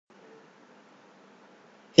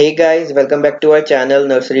Hey guys, welcome back to our channel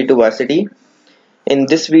Nursery to Varsity. In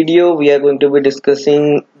this video, we are going to be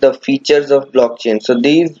discussing the features of blockchain. So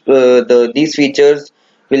these features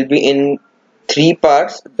will be in three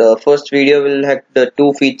parts. The first video will have the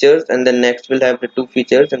two features, and the next will have the two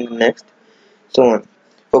features, and the next so on.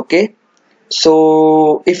 Okay.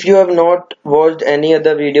 So if you have not watched any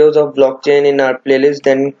other videos of blockchain in our playlist,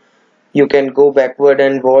 then you can go backward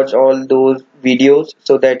and watch all those videos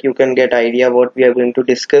so that you can get idea what we are going to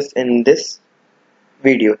discuss in this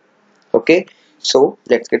video. Okay, so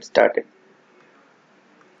let's get started.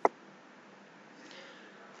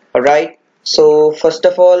 Alright, so first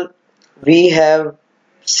of all, we have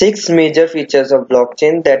six major features of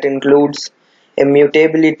blockchain that includes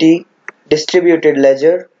immutability, distributed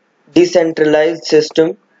ledger, decentralized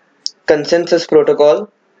system, consensus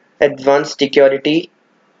protocol, advanced security,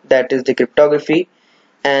 that is the cryptography,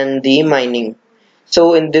 and the mining.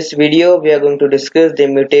 So in this video we are going to discuss the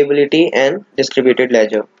immutability and distributed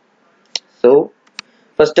ledger. So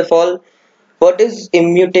first of all, what is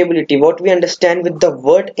immutability? What we understand with the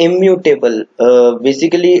word immutable?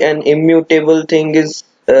 Basically an immutable thing is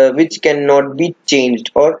which cannot be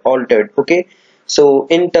changed or altered. Okay, so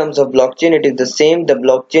in terms of blockchain it is the same. The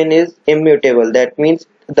blockchain is immutable. That means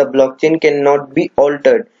the blockchain cannot be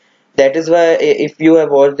altered. That is why if you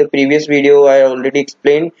have watched the previous video, I already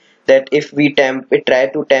explained that if we try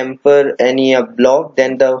to tamper any block,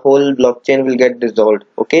 then the whole blockchain will get dissolved.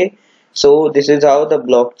 Okay, so this is how the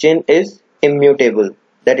blockchain is immutable,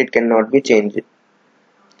 that it cannot be changed.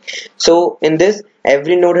 So in this,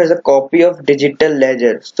 every node has a copy of digital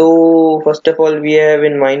ledger. So first of all, we have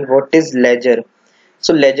in mind what is ledger.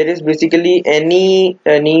 So ledger is basically any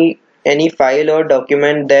file or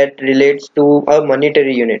document that relates to a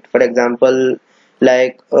monetary unit. For example,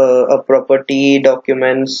 like a property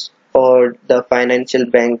documents or the financial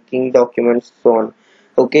banking documents, so on.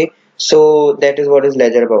 Okay, so that is what is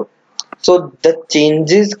ledger about. So the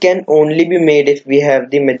changes can only be made if we have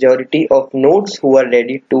the majority of nodes who are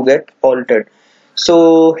ready to get altered.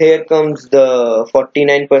 So here comes the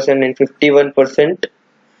 49% and 51%,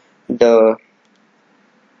 the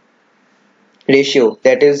ratio.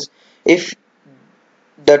 That is, if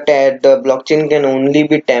the blockchain can only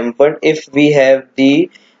be tampered if we have the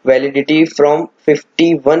validity from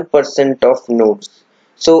 51% of nodes.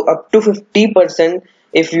 So up to 50%,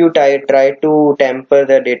 if you try to tamper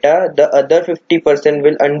the data, the other 50%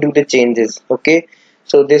 will undo the changes. Okay,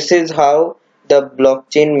 so this is how the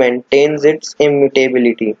blockchain maintains its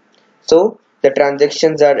immutability. So the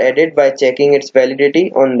transactions are added by checking its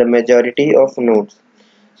validity on the majority of nodes.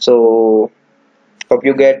 So hope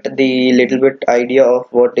you get the little bit idea of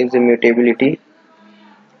what is immutability.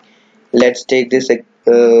 Let's take this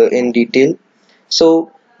in detail.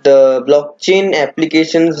 So the blockchain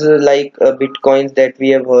applications like bitcoins that we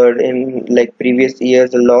have heard in like previous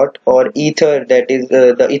years a lot, or ether, that is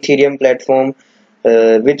the ethereum platform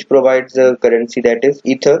which provides the currency, that is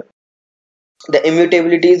ether. The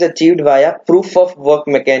immutability is achieved via proof of work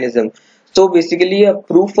mechanism. So basically a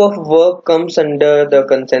proof of work comes under the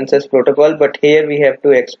consensus protocol, but here we have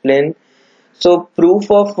to explain. So proof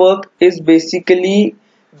of work is basically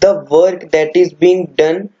the work that is being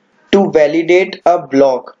done to validate a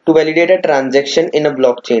block, to validate a transaction in a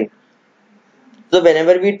blockchain. So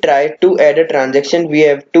whenever we try to add a transaction, we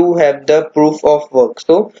have to have the proof of work.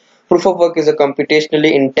 So proof of work is a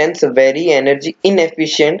computationally intense, very energy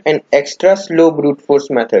inefficient and extra slow brute force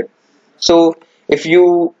method. So if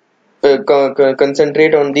you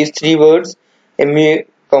concentrate on these three words,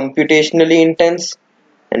 computationally intense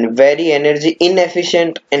and very energy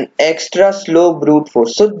inefficient and extra slow brute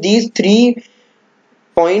force. So these three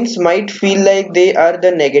points might feel like they are the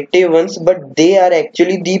negative ones, but they are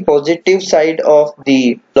actually the positive side of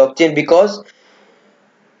the blockchain, because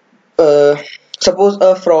uh, suppose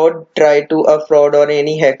a fraud or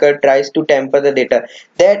any hacker tries to tamper the data,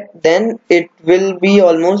 that then it will be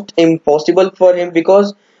almost impossible for him,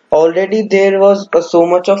 because already there was so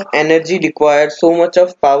much of energy required, so much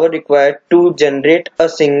of power required to generate a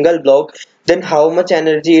single block. Then how much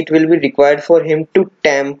energy it will be required for him to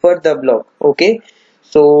tamper the block? Okay,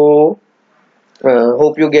 so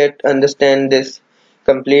hope you get understand this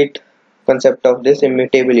complete concept of this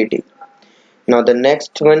immutability. Now the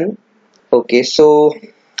next one. Okay, so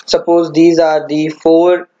suppose these are the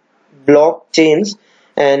four blockchains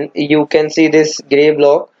and you can see this gray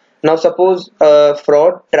block. Now suppose a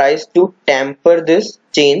fraud tries to tamper this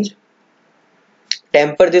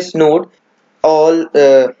node, all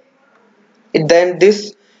then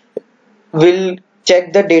this will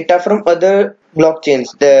check the data from other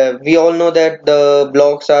blockchains. We all know that the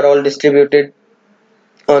blocks are all distributed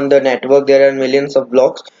on the network there are millions of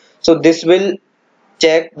blocks. So this will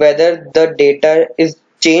check whether the data is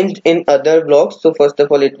changed in other blocks. So first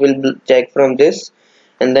of all it will check from this,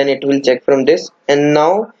 and then it will check from this, and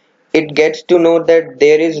now it gets to know that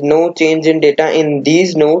there is no change in data in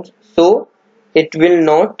these nodes, so it will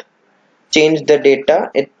not change the data.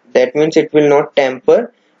 That means it will not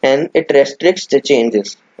tamper, and it restricts the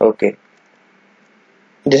changes. Okay,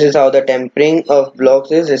 this is how the tampering of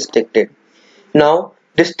blocks is restricted. Now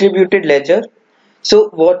distributed ledger. So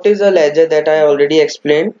what is a ledger? That I already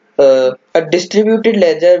explained. A distributed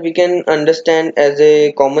ledger we can understand as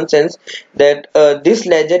a common sense that this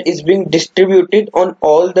ledger is being distributed on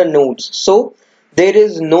all the nodes. So there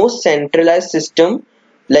is no centralized system.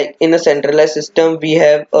 Like in a centralized system we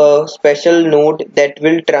have a special node that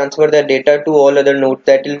will transfer the data to all other nodes,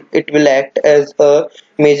 that it will act as a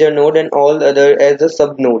major node and all other as a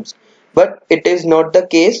sub nodes. But it is not the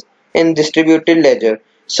case in distributed ledger.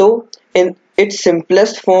 So in its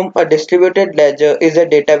simplest form, a distributed ledger is a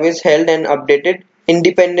database held and updated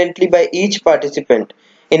independently by each participant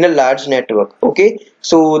in a large network. Okay,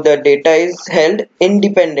 so the data is held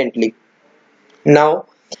independently. Now,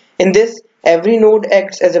 in this, every node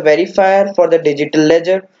acts as a verifier for the digital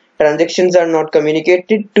ledger. Transactions are not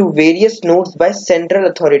communicated to various nodes by central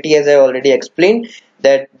authority, as I already explained,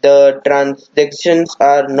 that the transactions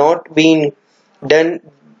are not being done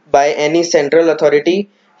by any central authority.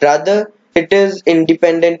 Rather, it is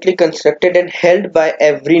independently constructed and held by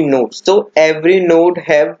every node. So every node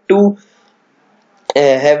have this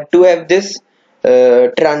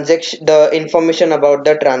transaction, the information about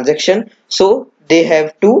the transaction, so they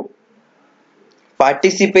have to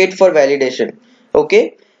participate for validation.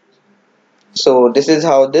 Okay, so this is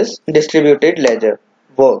how this distributed ledger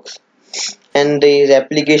works. And these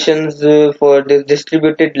applications for this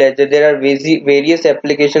distributed ledger, there are various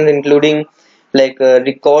applications including like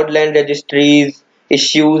record land registries,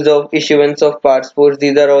 issuance of passports.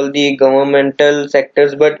 These are all the governmental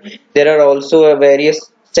sectors, but there are also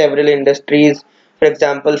various several industries, for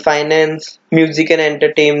example finance, music and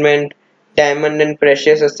entertainment, diamond and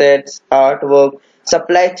precious assets, artwork,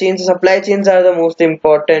 supply chains are the most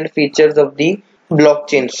important features of the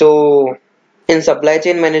blockchain. So in supply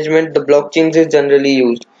chain management the blockchains is generally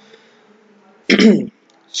used.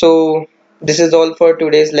 So this is all for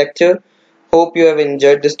today's lecture. Hope you have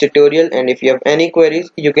enjoyed this tutorial, and if you have any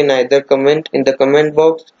queries you can either comment in the comment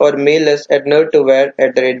box or mail us at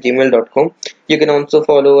nerdtoware@gmail.com. You can also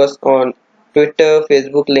follow us on Twitter,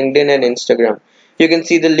 Facebook, LinkedIn and Instagram. You can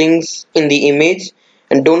see the links in the image,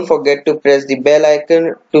 and don't forget to press the bell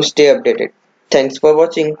icon to stay updated. Thanks for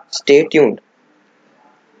watching. Stay tuned.